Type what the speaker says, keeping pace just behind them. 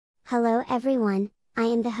Hello everyone, I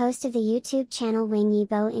am the host of the YouTube channel WANG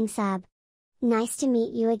YIBO ENGSUB. Nice to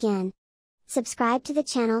meet you again. Subscribe to the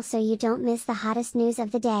channel so you don't miss the hottest news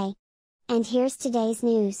of the day. And here's today's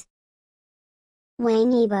news.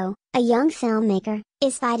 Wang Yibo, a young filmmaker,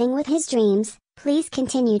 is fighting with his dreams. Please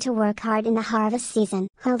continue to work hard in the harvest season.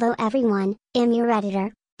 Hello everyone, I'm your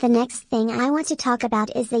editor. The next thing I want to talk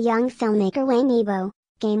about is the young filmmaker Wang Yibo.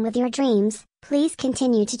 Game with your dreams, please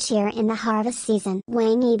continue to cheer in the harvest season.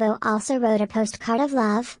 Wang Yibo also wrote a postcard of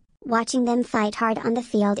love. Watching them fight hard on the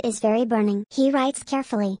field is very burning. He writes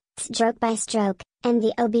carefully, stroke by stroke, and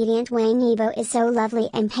the obedient Wang Yibo is so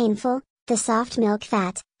lovely and painful. The soft milk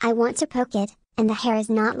fat, I want to poke it, and the hair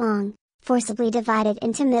is not long, forcibly divided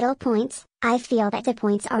into middle points. I feel that the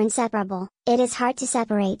points are inseparable. It is hard to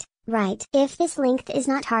separate, right? If this length is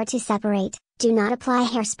not hard to separate, do not apply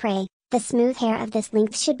hairspray. The smooth hair of this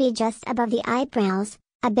length should be just above the eyebrows,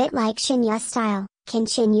 a bit like Chen Yu style. Can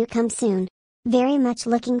Chen Yu come soon? Very much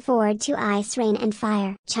looking forward to Ice Rain and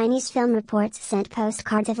Fire. Chinese film reports sent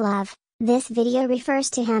postcards of love. This video refers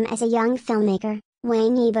to him as a young filmmaker.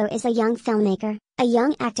 Wang Yibo is a young filmmaker, a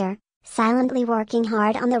young actor, silently working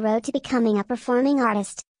hard on the road to becoming a performing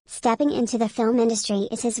artist. Stepping into the film industry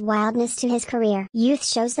is his wildness to his career. Youth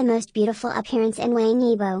shows the most beautiful appearance in Wang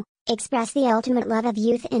Yibo. Express the ultimate love of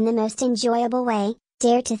youth in the most enjoyable way,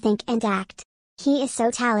 dare to think and act. He is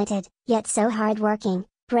so talented, yet so hardworking,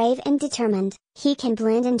 brave and determined. He can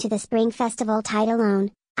blend into the Spring Festival tide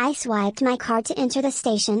alone. I swiped my card to enter the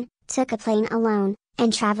station, took a plane alone,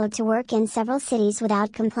 and traveled to work in several cities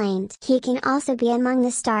without complaint. He can also be among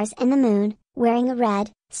the stars and the moon, wearing a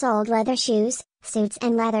red, soled leather shoes, suits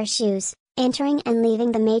and leather shoes. Entering and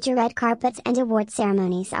leaving the major red carpets and award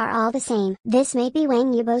ceremonies are all the same. This may be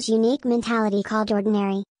Wang Yibo's unique mentality called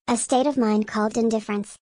ordinary, a state of mind called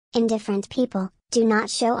indifference. Indifferent people do not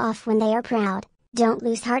show off when they are proud, don't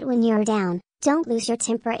lose heart when you're down, don't lose your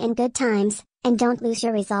temper in good times, and don't lose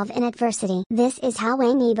your resolve in adversity. This is how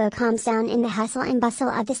Wang Yibo calms down in the hustle and bustle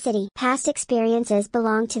of the city. Past experiences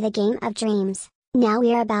belong to the game of dreams. Now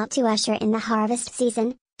we are about to usher in the harvest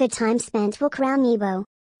season. The time spent will crown Yibo.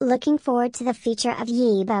 Looking forward to the future of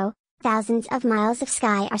Yibo. Thousands of miles of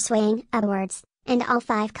sky are swaying upwards, and all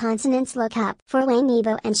 5 continents look up. For Wang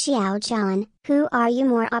Yibo and Xiao Zhan, who are you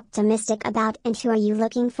more optimistic about and who are you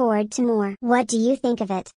looking forward to more? What do you think of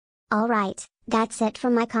it? Alright, that's it for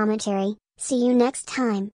my commentary. See you next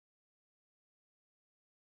time.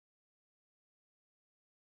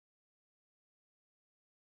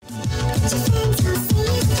 Indifferent.